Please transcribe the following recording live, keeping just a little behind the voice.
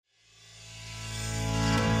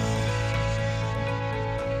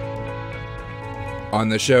On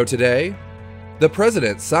the show today, the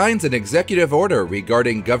president signs an executive order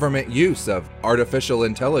regarding government use of artificial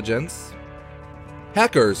intelligence.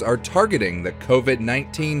 Hackers are targeting the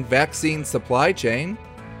COVID-19 vaccine supply chain.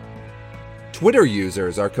 Twitter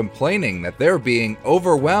users are complaining that they're being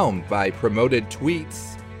overwhelmed by promoted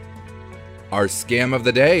tweets. Our scam of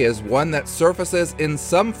the day is one that surfaces in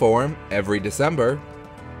some form every December.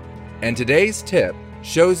 And today's tip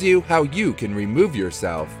shows you how you can remove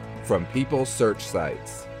yourself from people's search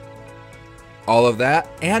sites. All of that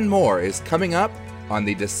and more is coming up on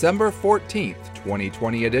the December 14th,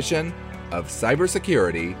 2020 edition of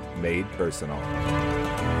Cybersecurity Made Personal.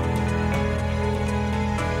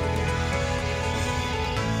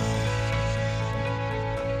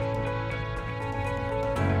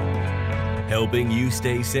 Helping you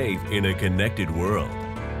stay safe in a connected world.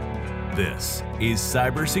 This is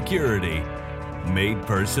Cybersecurity Made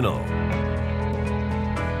Personal.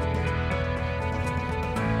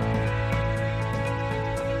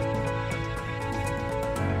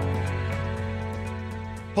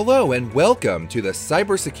 Hello and welcome to the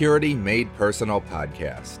Cybersecurity Made Personal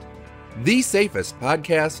podcast, the safest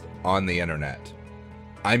podcast on the internet.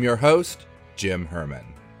 I'm your host, Jim Herman.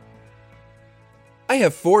 I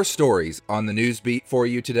have 4 stories on the news beat for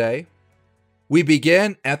you today. We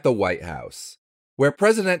begin at the White House, where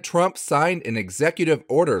President Trump signed an executive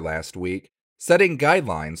order last week setting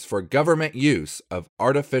guidelines for government use of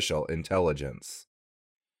artificial intelligence.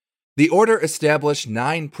 The order established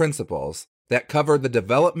 9 principles that cover the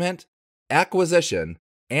development, acquisition,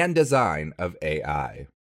 and design of AI.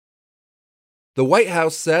 The White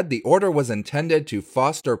House said the order was intended to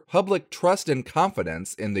foster public trust and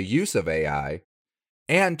confidence in the use of AI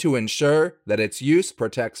and to ensure that its use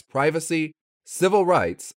protects privacy, civil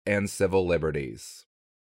rights, and civil liberties.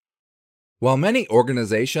 While many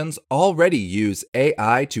organizations already use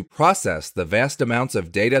AI to process the vast amounts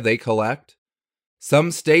of data they collect,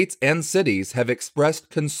 some states and cities have expressed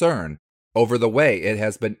concern over the way it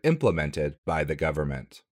has been implemented by the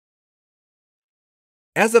government.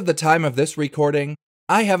 As of the time of this recording,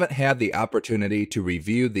 I haven't had the opportunity to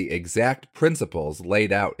review the exact principles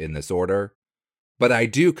laid out in this order, but I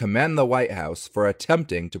do commend the White House for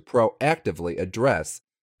attempting to proactively address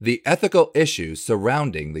the ethical issues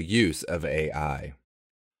surrounding the use of AI.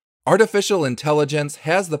 Artificial intelligence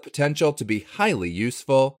has the potential to be highly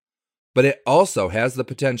useful, but it also has the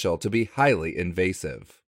potential to be highly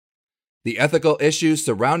invasive. The ethical issues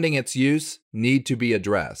surrounding its use need to be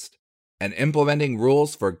addressed, and implementing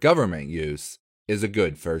rules for government use is a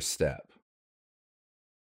good first step.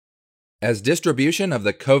 As distribution of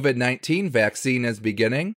the COVID-19 vaccine is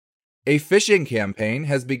beginning, a phishing campaign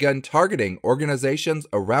has begun targeting organizations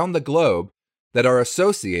around the globe that are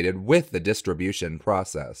associated with the distribution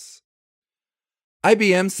process.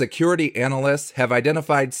 IBM security analysts have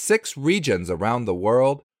identified 6 regions around the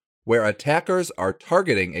world where attackers are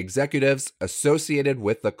targeting executives associated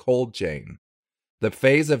with the cold chain, the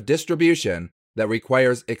phase of distribution that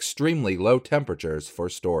requires extremely low temperatures for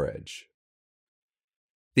storage.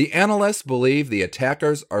 The analysts believe the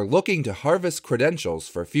attackers are looking to harvest credentials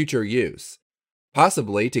for future use,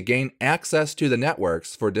 possibly to gain access to the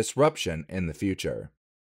networks for disruption in the future.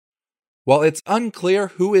 While it's unclear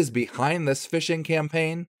who is behind this phishing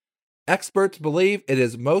campaign, experts believe it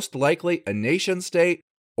is most likely a nation-state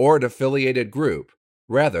or an affiliated group,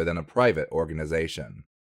 rather than a private organization.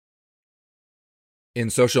 In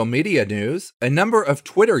social media news, a number of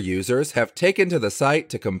Twitter users have taken to the site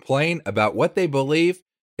to complain about what they believe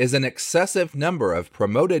is an excessive number of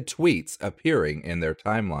promoted tweets appearing in their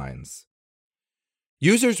timelines.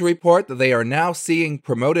 Users report that they are now seeing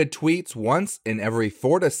promoted tweets once in every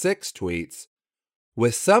 4 to 6 tweets,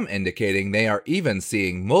 with some indicating they are even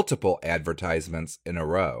seeing multiple advertisements in a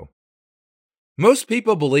row. Most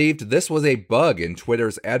people believed this was a bug in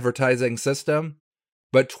Twitter's advertising system,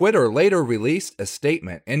 but Twitter later released a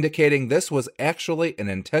statement indicating this was actually an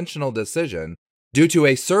intentional decision due to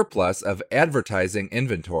a surplus of advertising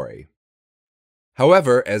inventory.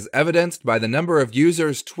 However, as evidenced by the number of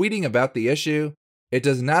users tweeting about the issue, it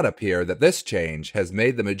does not appear that this change has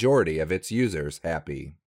made the majority of its users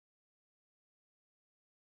happy.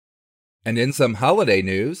 And in some holiday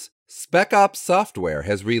news, Spec Ops Software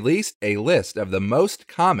has released a list of the most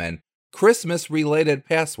common Christmas-related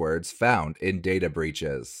passwords found in data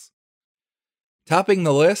breaches. Topping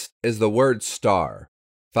the list is the word star,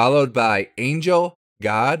 followed by angel,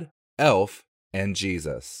 God, elf, and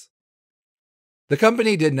Jesus. The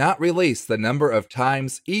company did not release the number of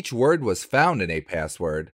times each word was found in a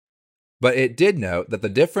password, but it did note that the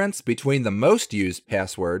difference between the most used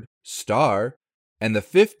password, star, and the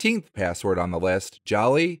 15th password on the list,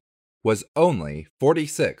 Jolly, was only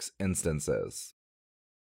 46 instances.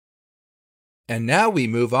 And now we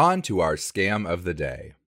move on to our scam of the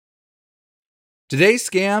day. Today's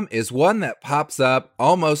scam is one that pops up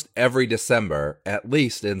almost every December, at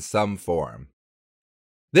least in some form.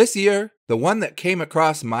 This year, the one that came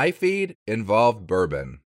across my feed involved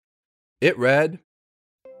bourbon. It read,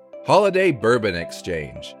 "Holiday Bourbon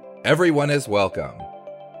Exchange. Everyone is welcome.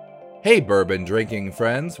 Hey bourbon drinking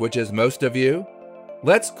friends, which is most of you,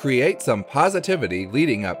 let's create some positivity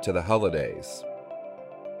leading up to the holidays.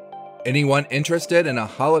 Anyone interested in a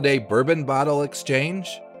holiday bourbon bottle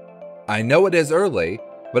exchange? I know it is early,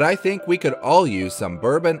 but I think we could all use some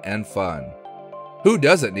bourbon and fun. Who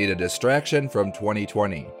doesn't need a distraction from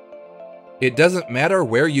 2020? It doesn't matter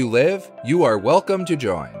where you live, you are welcome to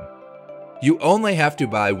join. You only have to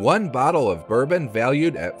buy one bottle of bourbon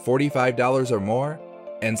valued at $45 or more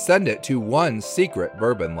and send it to one secret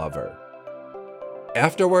bourbon lover.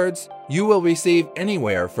 Afterwards, you will receive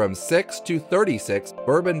anywhere from 6 to 36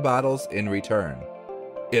 bourbon bottles in return.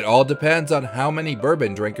 It all depends on how many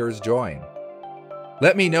bourbon drinkers join.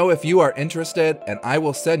 Let me know if you are interested and I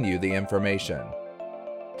will send you the information.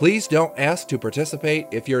 Please don't ask to participate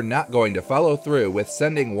if you're not going to follow through with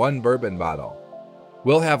sending one bourbon bottle.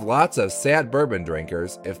 We'll have lots of sad bourbon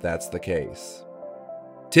drinkers if that's the case.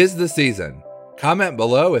 'Tis the season. Comment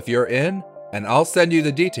below if you're in, and I'll send you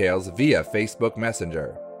the details via Facebook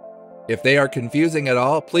Messenger. If they are confusing at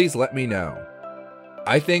all, please let me know.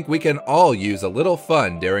 I think we can all use a little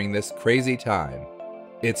fun during this crazy time.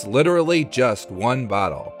 It's literally just one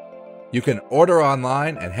bottle. You can order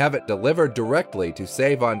online and have it delivered directly to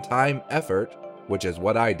save on time, effort, which is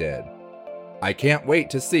what I did. I can't wait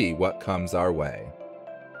to see what comes our way.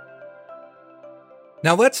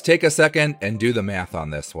 Now let's take a second and do the math on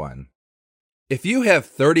this one. If you have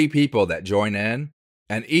 30 people that join in,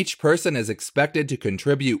 and each person is expected to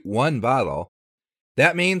contribute one bottle,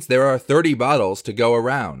 that means there are 30 bottles to go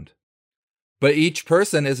around. But each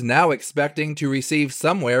person is now expecting to receive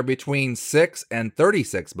somewhere between 6 and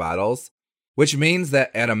 36 bottles, which means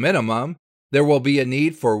that at a minimum, there will be a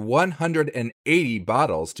need for 180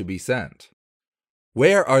 bottles to be sent.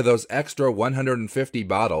 Where are those extra 150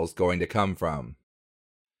 bottles going to come from?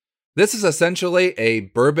 This is essentially a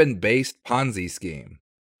bourbon-based Ponzi scheme.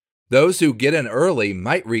 Those who get in early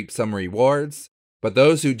might reap some rewards, but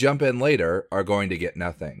those who jump in later are going to get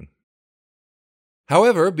nothing.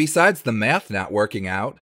 However, besides the math not working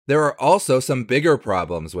out, there are also some bigger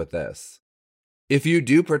problems with this. If you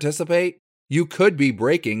do participate, you could be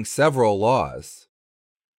breaking several laws.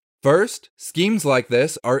 First, schemes like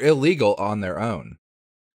this are illegal on their own.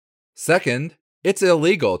 Second, it's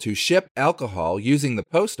illegal to ship alcohol using the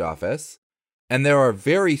post office, and there are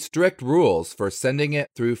very strict rules for sending it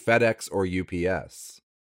through FedEx or UPS.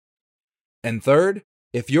 And third,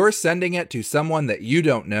 if you're sending it to someone that you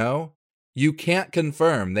don't know, you can't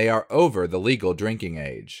confirm they are over the legal drinking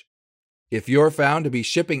age. If you're found to be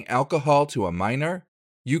shipping alcohol to a minor,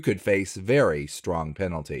 you could face very strong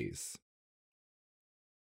penalties.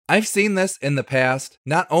 I've seen this in the past,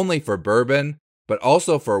 not only for bourbon, but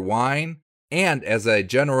also for wine, and as a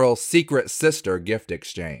general secret sister gift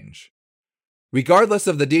exchange. Regardless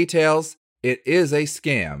of the details, it is a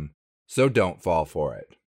scam, so don't fall for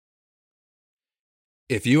it.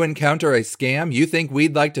 If you encounter a scam you think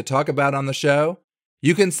we'd like to talk about on the show,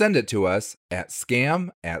 you can send it to us at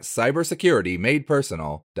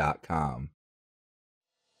scam@cybersecuritymadepersonal.com.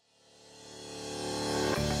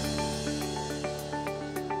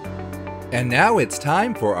 And now it's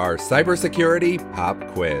time for our cybersecurity pop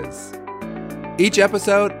quiz. Each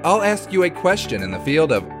episode, I'll ask you a question in the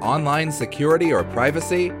field of online security or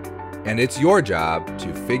privacy, and it's your job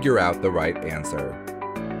to figure out the right answer.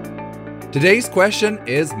 Today's question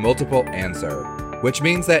is multiple answer, which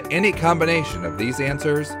means that any combination of these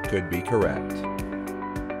answers could be correct.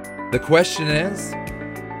 The question is,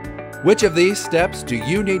 which of these steps do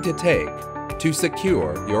you need to take to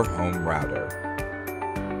secure your home router?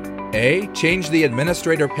 A. Change the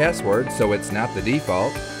administrator password so it's not the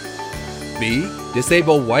default. B.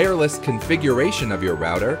 Disable wireless configuration of your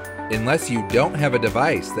router unless you don't have a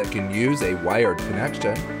device that can use a wired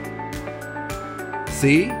connection.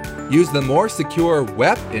 C. Use the more secure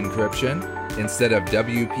WEP encryption instead of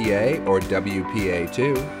WPA or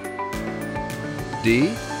WPA2.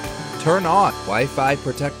 D. Turn on Wi-Fi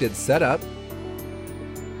protected setup.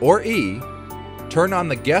 Or E. Turn on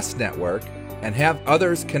the guest network and have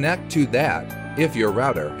others connect to that if your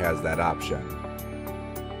router has that option.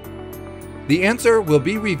 The answer will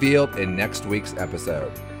be revealed in next week's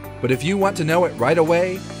episode, but if you want to know it right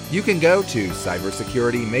away, you can go to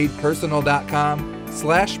cybersecuritymadepersonal.com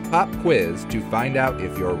 /PopQuiz to find out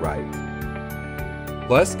if you're right.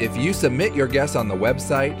 Plus, if you submit your guess on the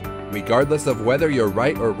website, regardless of whether you're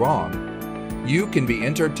right or wrong, you can be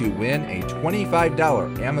entered to win a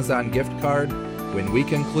 $25 Amazon gift card when we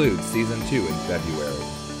conclude Season 2 in February.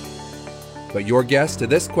 But your guess to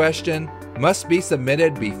this question must be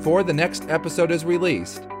submitted before the next episode is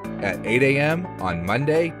released at 8 a.m. on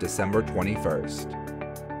Monday, December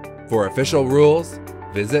 21st. For official rules,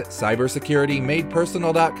 visit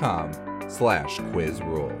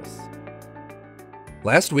cybersecuritymadepersonal.com/quizrules.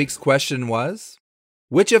 Last week's question was,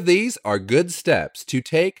 which of these are good steps to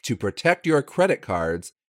take to protect your credit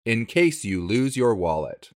cards in case you lose your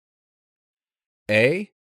wallet? A.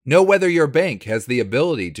 Know whether your bank has the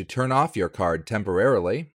ability to turn off your card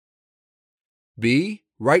temporarily. B.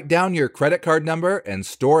 Write down your credit card number and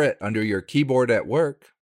store it under your keyboard at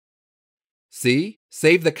work. C.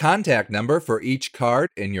 Save the contact number for each card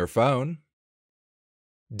in your phone.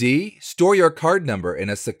 D. Store your card number in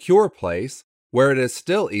a secure place where it is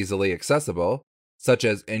still easily accessible, such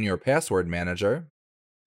as in your password manager.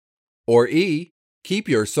 Or E. Keep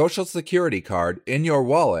your Social Security card in your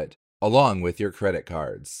wallet along with your credit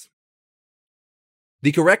cards.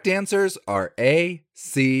 The correct answers are A,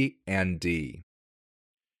 C, and D.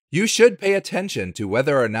 You should pay attention to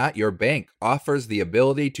whether or not your bank offers the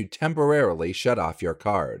ability to temporarily shut off your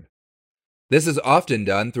card. This is often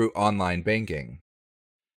done through online banking.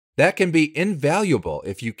 That can be invaluable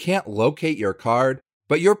if you can't locate your card,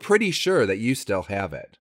 but you're pretty sure that you still have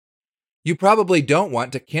it. You probably don't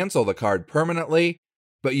want to cancel the card permanently,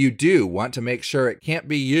 but you do want to make sure it can't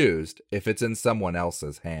be used if it's in someone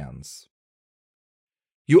else's hands.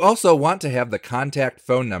 You also want to have the contact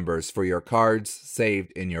phone numbers for your cards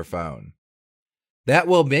saved in your phone. That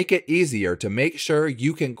will make it easier to make sure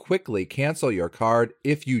you can quickly cancel your card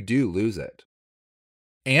if you do lose it.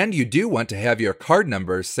 And you do want to have your card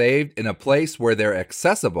numbers saved in a place where they're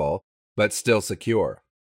accessible but still secure.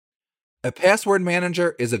 A password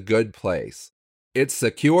manager is a good place. It's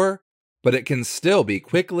secure, but it can still be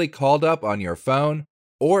quickly called up on your phone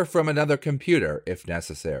or from another computer if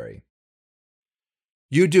necessary.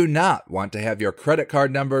 You do not want to have your credit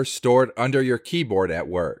card number stored under your keyboard at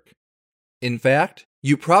work. In fact,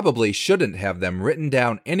 you probably shouldn't have them written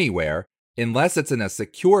down anywhere unless it's in a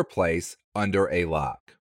secure place under a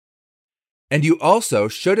lock. And you also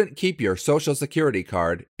shouldn't keep your Social Security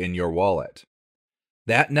card in your wallet.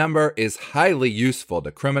 That number is highly useful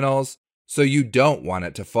to criminals, so you don't want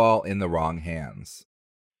it to fall in the wrong hands.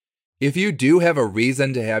 If you do have a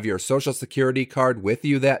reason to have your Social Security card with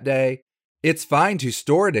you that day, it's fine to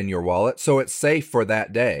store it in your wallet so it's safe for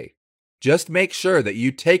that day. Just make sure that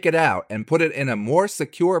you take it out and put it in a more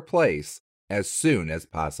secure place as soon as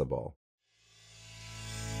possible.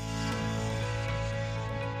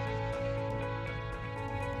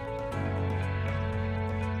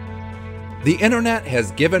 The internet has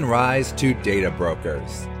given rise to data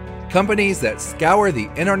brokers, companies that scour the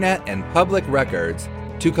internet and public records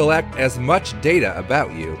to collect as much data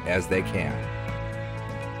about you as they can.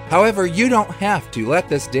 However, you don't have to let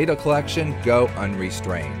this data collection go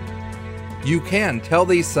unrestrained. You can tell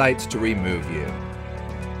these sites to remove you.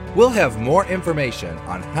 We'll have more information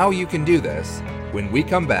on how you can do this when we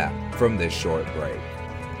come back from this short break.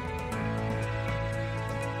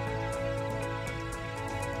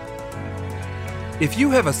 If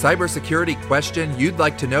you have a cybersecurity question you'd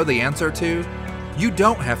like to know the answer to, you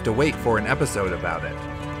don't have to wait for an episode about it.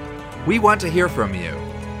 We want to hear from you,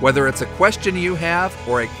 whether it's a question you have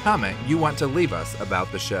or a comment you want to leave us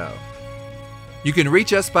about the show. You can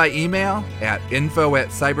reach us by email at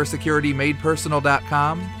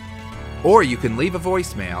info@cybersecuritymadepersonal.com, or you can leave a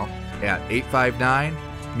voicemail at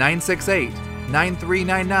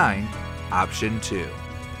 859-968-9399, option 2.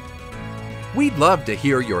 We'd love to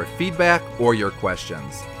hear your feedback or your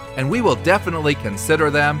questions, and we will definitely consider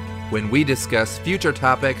them when we discuss future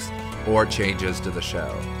topics or changes to the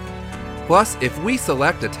show. Plus, if we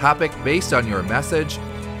select a topic based on your message,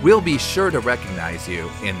 we'll be sure to recognize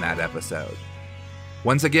you in that episode.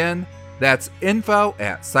 Once again, that's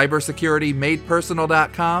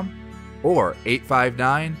info@cybersecuritymadepersonal.com or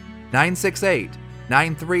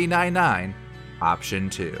 859-968-9399, option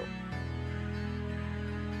 2.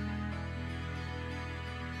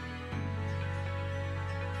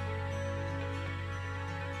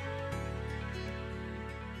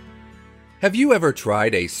 Have you ever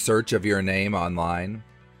tried a search of your name online?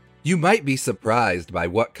 You might be surprised by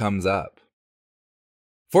what comes up.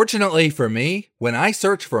 Fortunately for me, when I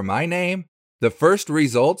search for my name, the first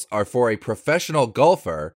results are for a professional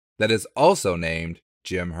golfer that is also named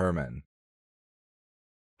Jim Herman.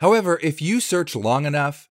 However, if you search long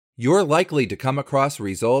enough, you're likely to come across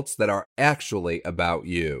results that are actually about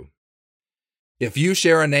you. If you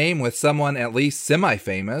share a name with someone at least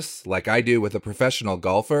semi-famous, like I do with a professional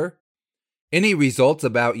golfer, any results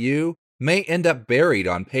about you may end up buried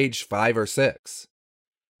on page 5 or 6.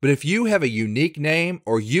 But if you have a unique name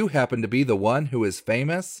or you happen to be the one who is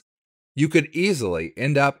famous, you could easily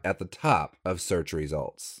end up at the top of search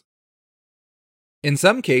results. In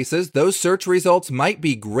some cases, those search results might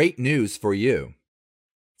be great news for you.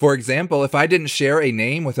 For example, if I didn't share a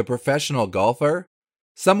name with a professional golfer,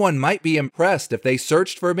 someone might be impressed if they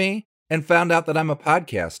searched for me and found out that I'm a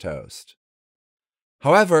podcast host.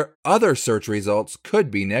 However, other search results could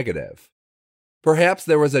be negative. Perhaps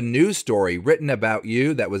there was a news story written about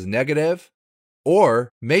you that was negative, or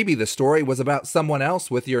maybe the story was about someone else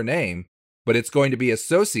with your name, but it's going to be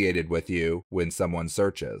associated with you when someone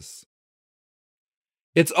searches.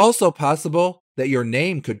 It's also possible that your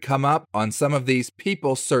name could come up on some of these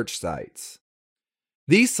people search sites.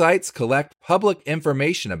 These sites collect public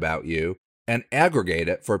information about you and aggregate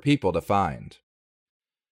it for people to find.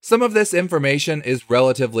 Some of this information is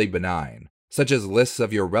relatively benign, such as lists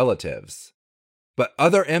of your relatives, but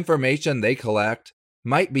other information they collect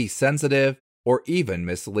might be sensitive or even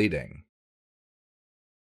misleading.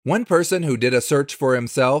 One person who did a search for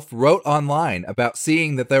himself wrote online about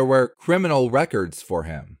seeing that there were criminal records for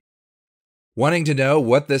him. Wanting to know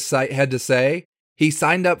what this site had to say, he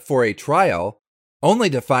signed up for a trial, only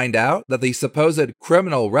to find out that the supposed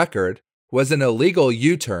criminal record was an illegal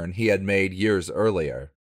U-turn he had made years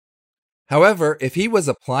earlier. However, if he was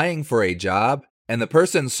applying for a job and the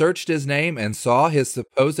person searched his name and saw his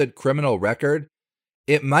supposed criminal record,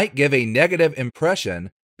 it might give a negative impression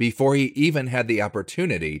before he even had the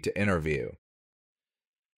opportunity to interview.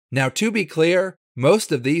 Now, to be clear,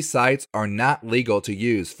 most of these sites are not legal to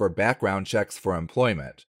use for background checks for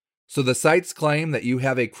employment, so the site's claim that you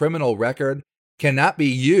have a criminal record cannot be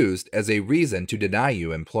used as a reason to deny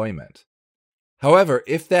you employment. However,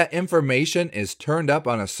 if that information is turned up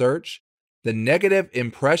on a search, the negative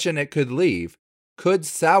impression it could leave could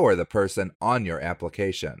sour the person on your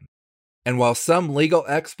application. And while some legal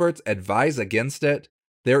experts advise against it,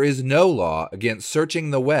 there is no law against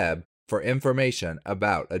searching the web for information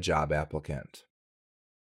about a job applicant.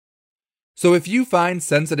 So if you find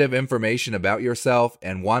sensitive information about yourself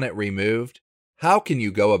and want it removed, how can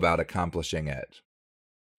you go about accomplishing it?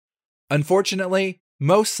 Unfortunately,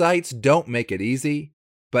 most sites don't make it easy,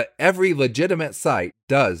 but every legitimate site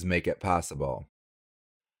does make it possible.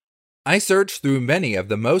 I searched through many of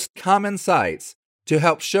the most common sites to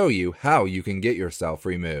help show you how you can get yourself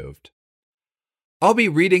removed. I'll be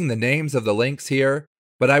reading the names of the links here,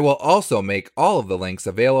 but I will also make all of the links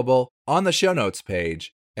available on the show notes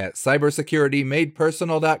page at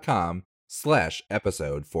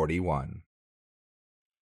cybersecuritymadepersonal.com/episode 41.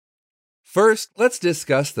 First, let's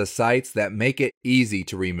discuss the sites that make it easy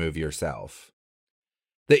to remove yourself.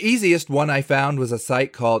 The easiest one I found was a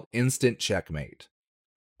site called Instant Checkmate.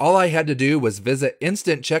 All I had to do was visit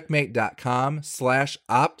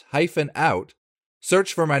instantcheckmate.com/opt-out,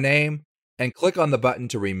 search for my name, and click on the button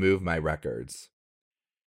to remove my records.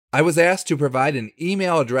 I was asked to provide an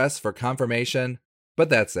email address for confirmation, but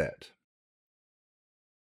that's it.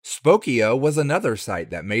 Spokeo was another site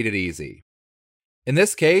that made it easy. In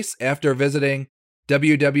this case, after visiting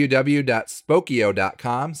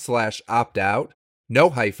www.spokeo.com/opt-out, no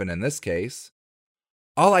hyphen in this case,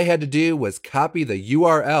 all I had to do was copy the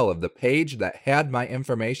URL of the page that had my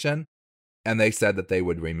information, and they said that they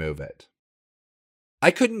would remove it. I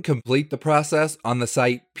couldn't complete the process on the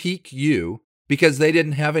site PeakU because they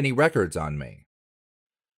didn't have any records on me.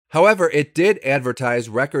 However, it did advertise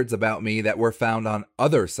records about me that were found on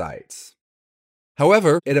other sites.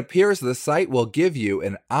 However, it appears the site will give you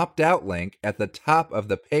an opt-out link at the top of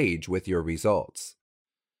the page with your results.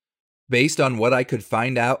 Based on what I could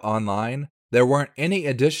find out online, there weren't any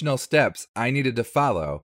additional steps I needed to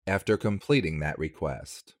follow after completing that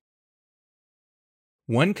request.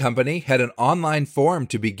 One company had an online form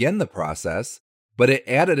to begin the process, but it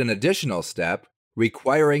added an additional step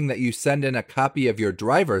requiring that you send in a copy of your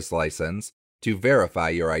driver's license to verify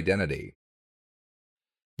your identity.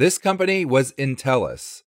 This company was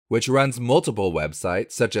Intellis, which runs multiple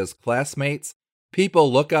websites such as Classmates,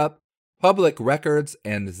 People Lookup, Public Records,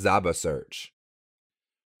 and Zaba Search.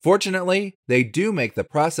 Fortunately, they do make the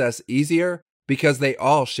process easier because they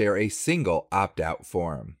all share a single opt-out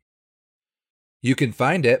form. You can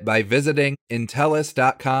find it by visiting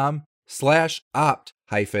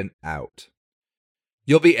intellis.com/opt-out.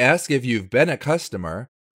 You'll be asked if you've been a customer,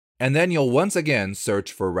 and then you'll once again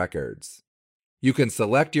search for records. You can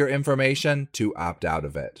select your information to opt out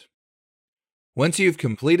of it. Once you've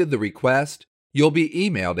completed the request, you'll be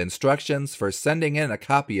emailed instructions for sending in a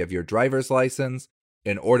copy of your driver's license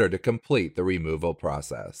in order to complete the removal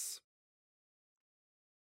process.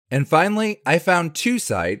 And finally, I found 2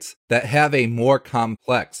 sites that have a more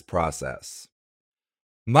complex process.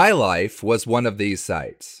 MyLife was one of these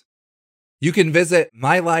sites. You can visit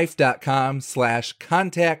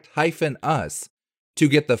mylife.com/contact-us to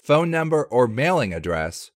get the phone number or mailing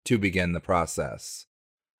address to begin the process.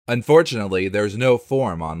 Unfortunately, there's no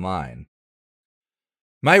form online.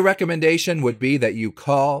 My recommendation would be that you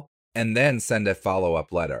call and then send a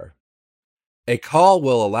follow-up letter. A call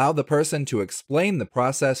will allow the person to explain the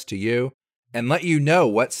process to you and let you know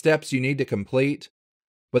what steps you need to complete,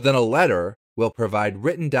 but then a letter will provide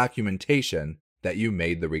written documentation that you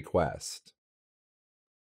made the request.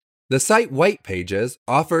 The site White Pages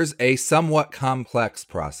offers a somewhat complex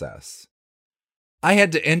process. I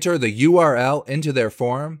had to enter the URL into their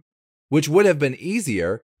form, which would have been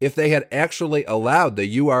easier if they had actually allowed the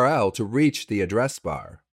URL to reach the address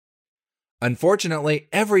bar. Unfortunately,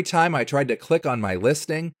 every time I tried to click on my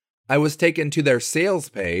listing, I was taken to their sales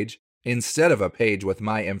page instead of a page with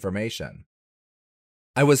my information.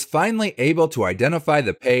 I was finally able to identify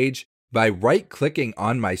the page by right-clicking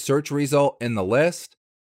on my search result in the list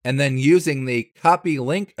and then using the Copy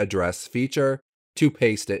Link Address feature to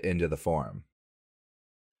paste it into the form.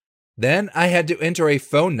 Then I had to enter a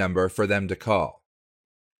phone number for them to call.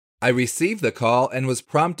 I received the call and was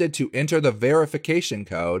prompted to enter the verification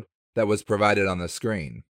code that was provided on the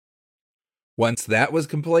screen. Once that was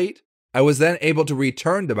complete, I was then able to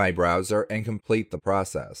return to my browser and complete the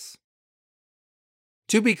process.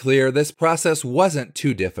 To be clear, this process wasn't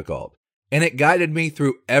too difficult, and it guided me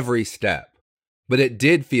through every step, but it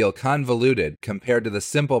did feel convoluted compared to the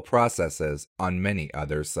simple processes on many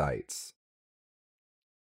other sites.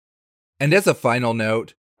 And as a final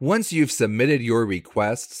note, once you've submitted your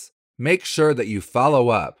requests, make sure that you follow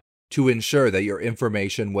up to ensure that your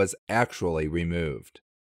information was actually removed.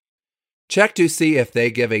 Check to see if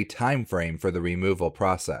they give a time frame for the removal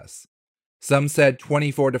process. Some said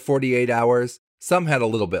 24 to 48 hours, some had a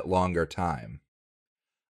little bit longer time.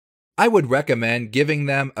 I would recommend giving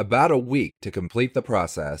them about a week to complete the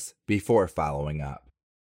process before following up.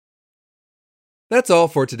 That's all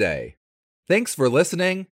for today. Thanks for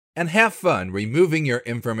listening, and have fun removing your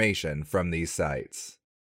information from these sites.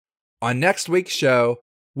 On next week's show,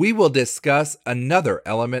 we will discuss another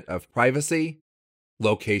element of privacy: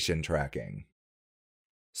 location tracking.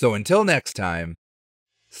 So until next time,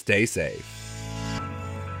 stay safe.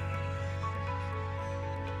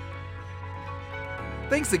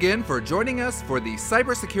 Thanks again for joining us for the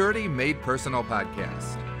Cybersecurity Made Personal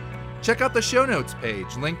podcast. Check out the show notes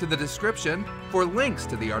page linked in the description for links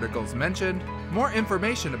to the articles mentioned, more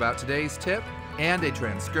information about today's tip, and a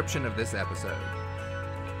transcription of this episode.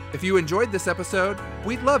 If you enjoyed this episode,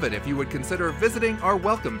 we'd love it if you would consider visiting our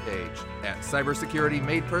welcome page at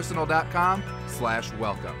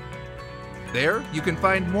cybersecuritymadepersonal.com/welcome. There, you can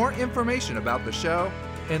find more information about the show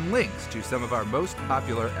and links to some of our most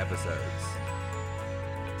popular episodes.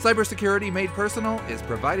 Cybersecurity Made Personal is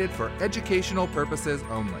provided for educational purposes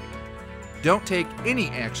only. Don't take any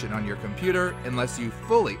action on your computer unless you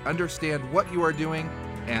fully understand what you are doing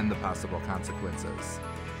and the possible consequences.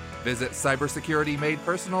 Visit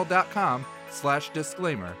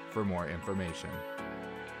cybersecuritymadepersonal.com/disclaimer for more information.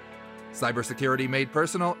 Cybersecurity Made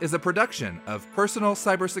Personal is a production of Personal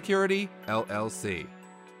Cybersecurity, LLC.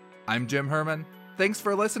 I'm Jim Herman. Thanks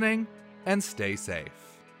for listening, and stay safe.